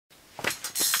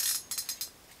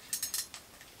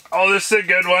Oh, this is a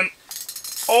good one.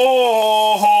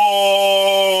 Oh!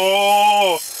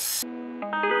 You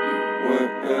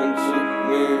went and took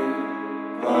me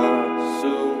by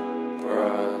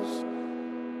surprise.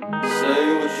 Say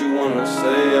what you wanna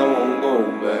say, I won't go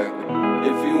back.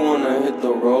 If you wanna hit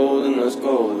the road, then let's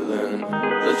go then.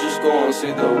 Let's just go and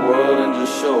see the world and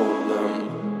just show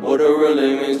them what it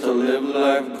really means to live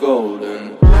life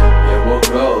golden. Yeah, we're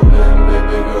golden,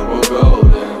 baby girl, we're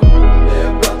golden.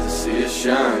 They're about to see us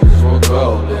shine, cause we're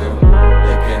golden.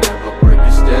 They can never break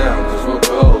us down, cause we're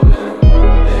golden.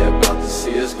 They're about to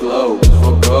see us glow, cause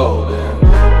we're golden.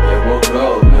 Yeah, we're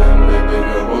golden, baby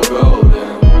girl, we're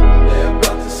golden. They're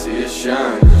about to see us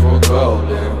shine, cause we're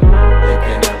golden. They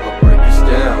can never break us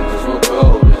down, cause we're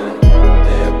golden.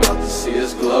 They're about to see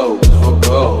us glow, cause we're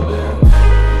golden.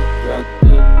 Got the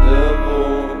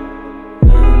devil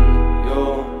in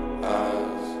your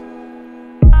eyes.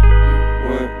 You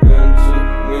went and took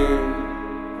me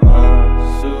by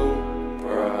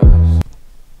surprise.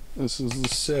 This is the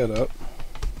setup.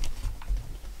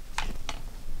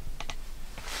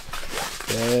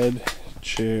 Bed,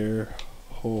 chair,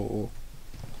 hole.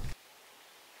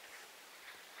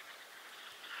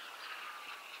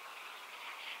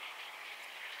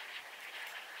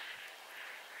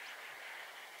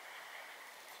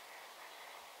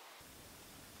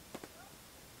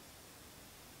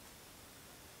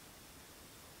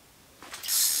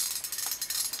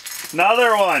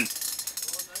 Another one.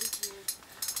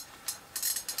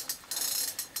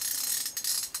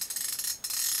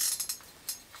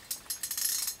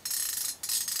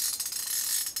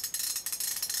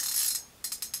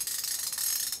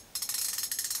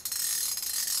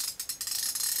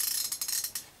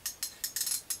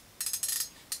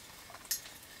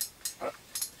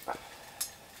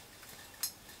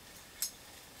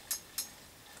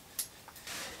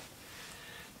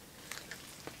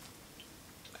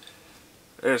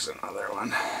 There's another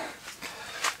one.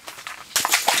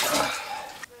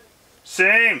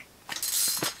 Same.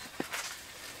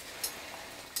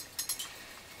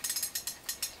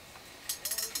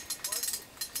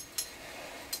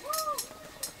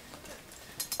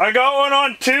 I got one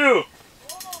on too.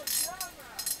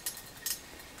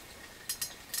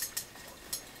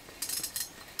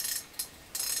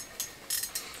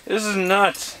 This is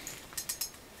nuts.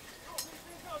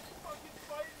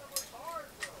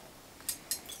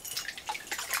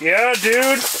 Yeah,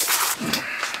 dude.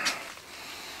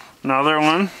 Another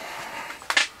one.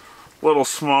 A little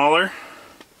smaller.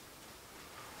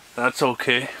 That's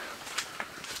okay.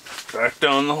 Back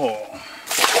down the hole.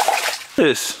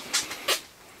 This.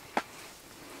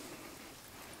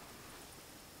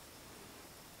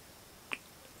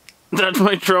 That's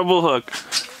my treble hook.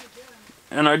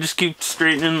 And I just keep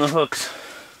straightening the hooks.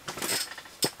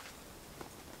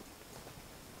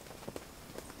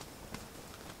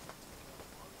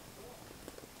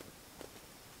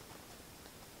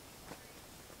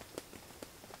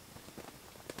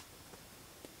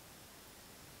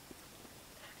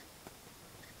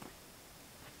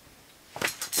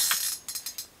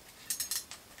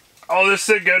 Oh, this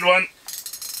is a good one.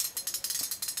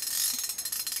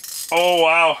 Oh,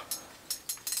 wow.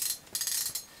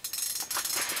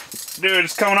 Dude,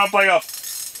 it's coming up like a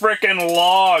frickin'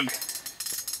 log.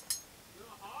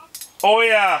 Oh,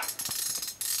 yeah.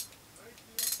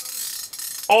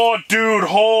 Oh, dude,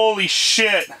 holy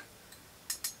shit.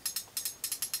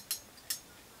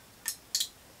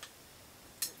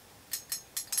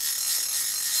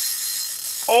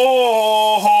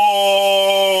 Oh,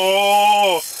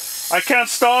 I can't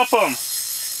stop him.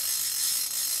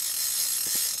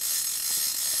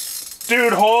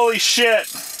 Dude, holy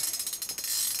shit.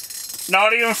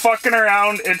 Not even fucking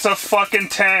around, it's a fucking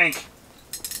tank.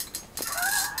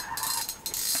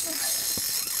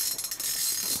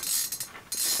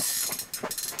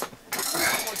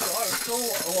 Oh my god, it's so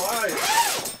alive.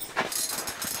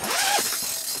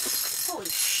 Holy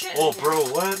shit. Oh, bro,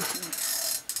 what?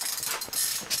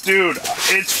 Dude,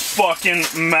 it's fucking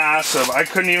massive. I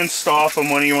couldn't even stop him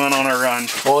when he went on a run.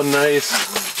 Oh, nice.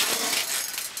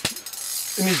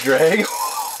 Any drag?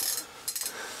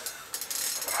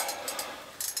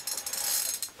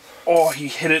 Oh, he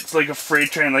hit it like a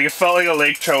freight train. Like, it felt like a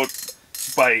lake trout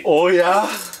bite. Oh, yeah?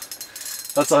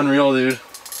 That's unreal, dude.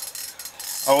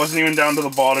 I wasn't even down to the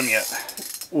bottom yet.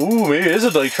 Ooh, maybe it is a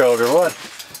lake trout or what?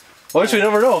 I guess we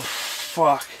never know.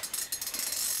 Fuck.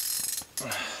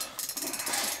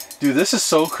 Dude, this is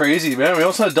so crazy, man. We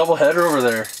also had a double header over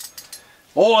there.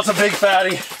 Oh, it's a big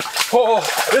fatty. Oh,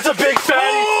 it's a big fatty.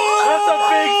 Oh! That's a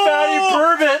big fatty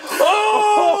burbot.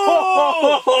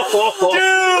 Oh!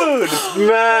 Dude!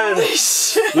 Man.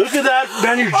 shit. Look at that,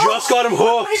 man! You just got him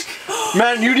hooked,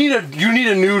 man. You need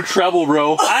a new treble,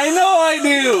 bro. I know I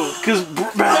do. Cause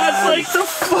That's like the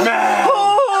man. Oh!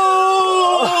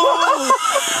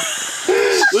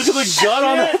 Look at the gut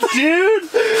on that dude.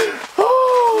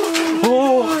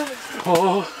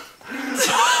 Oh.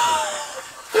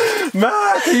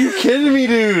 Mac, are you kidding me,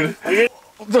 dude?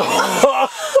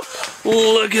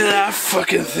 Look at that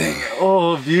fucking thing.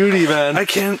 Oh, beauty, man. I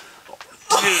can't.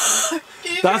 Can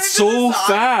you That's turn to so the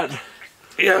side? fat.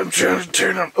 Yeah, I'm trying to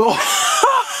turn him.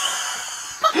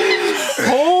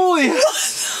 Holy.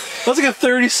 That's like a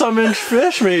 30-some inch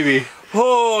fish, maybe.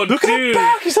 Oh, Look at dude.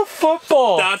 that back. He's a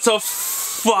football. That's a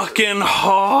fucking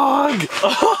hog.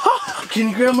 Can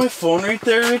you grab my phone right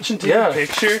there, Rich, and take a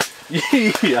picture?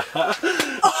 Yeah.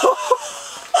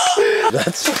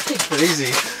 That's fucking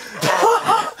crazy.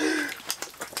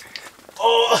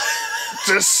 Oh,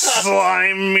 just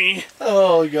slime me.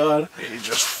 Oh god.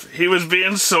 He was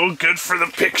being so good for the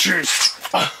pictures.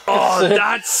 Oh,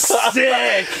 that's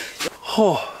sick.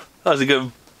 Oh, that was a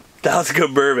good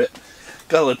burbot.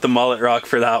 Gotta let the mullet rock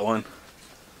for that one.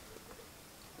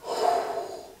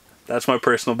 That's my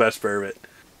personal best burbot.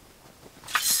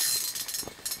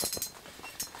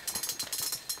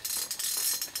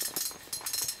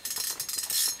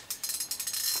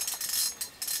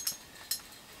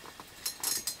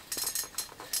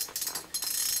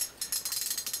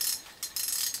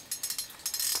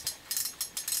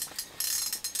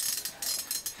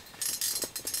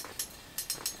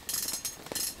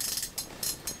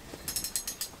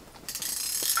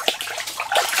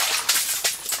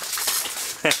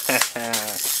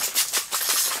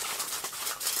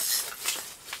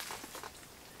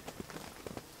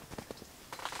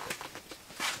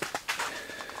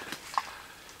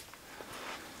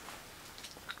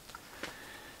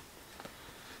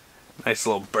 Nice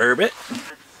little burbot.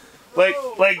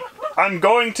 Like I'm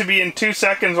going to be in 2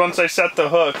 seconds once I set the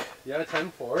hook. Yeah,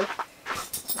 10-4.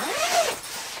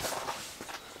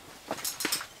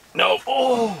 No.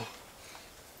 Oh!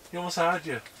 He almost had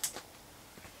you.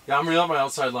 Yeah, I'm reeling up my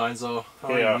outside lines though. I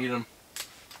don't even need them.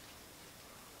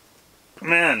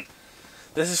 Man,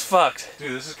 this is fucked.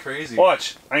 Dude, this is crazy.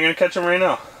 Watch, I'm gonna catch him right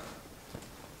now.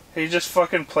 He's just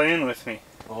fucking playing with me.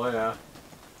 Oh yeah.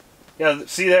 Yeah,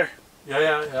 see there?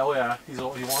 Yeah, hell yeah. He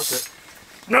wants it.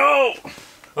 No!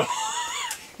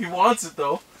 He wants it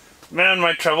though. Man,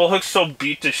 my treble hook's so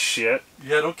beat to shit.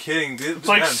 Yeah, no kidding. It's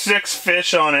like 6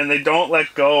 fish on it and they don't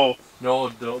let go. No,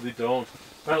 they don't.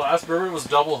 My last burbot was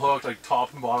double hooked, like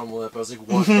top and bottom lip. I was like,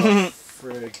 what the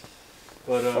frig?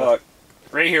 But Fuck.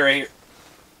 Right here.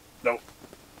 Nope.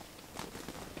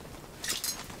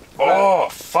 Oh,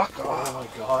 fuck off. oh my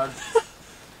god.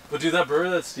 But dude, that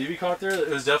burbot that Stevie caught there, it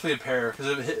was definitely a pair. Because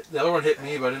the other one hit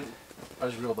me, but I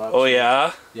just reeled that. Oh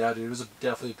yeah? Yeah, dude, it was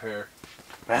definitely a pair.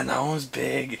 Man, that one was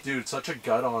big. Dude, such a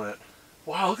gut on it.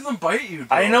 Wow, look at them bite you,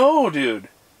 bro. I know, dude.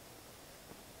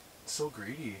 It's so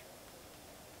greedy.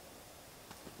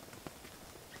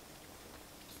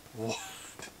 What?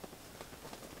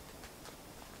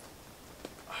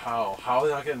 How? How are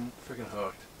they not getting freaking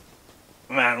hooked?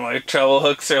 Man, my treble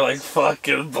hooks are like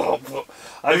fucking blah, blah.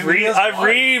 I've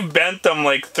re-bent them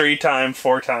like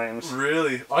 4 times.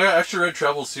 Really? I got extra red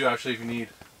trebles too, actually, if you need.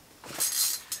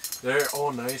 There.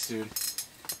 Oh, nice, dude.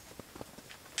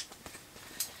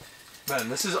 Man,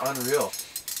 this is unreal.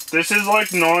 This is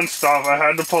like non-stop. I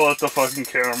had to pull out the fucking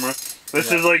camera.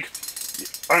 This is like,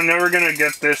 I'm never gonna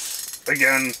get this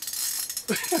again.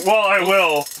 Well, I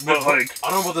will, but like... I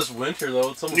don't know about this winter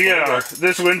though. It's almost yeah, over.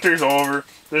 this winter's over.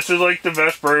 This is like the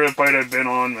best burbot bite I've been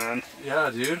on, man. Yeah,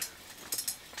 dude.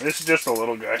 This is just a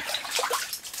little guy.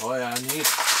 Oh yeah, neat.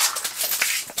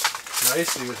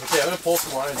 Nice, dude. Okay, I'm gonna pull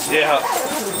some lines. Yeah.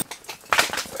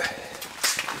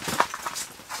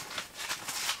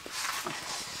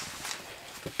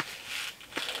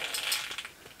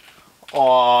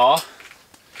 Aww.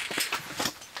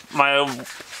 My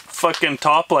fucking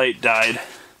top light died.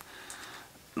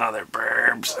 Another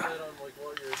burbs.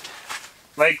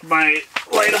 Like my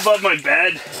light above my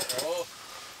bed. Oh.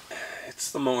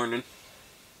 It's the morning.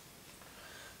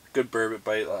 Good burbot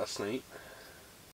bite last night.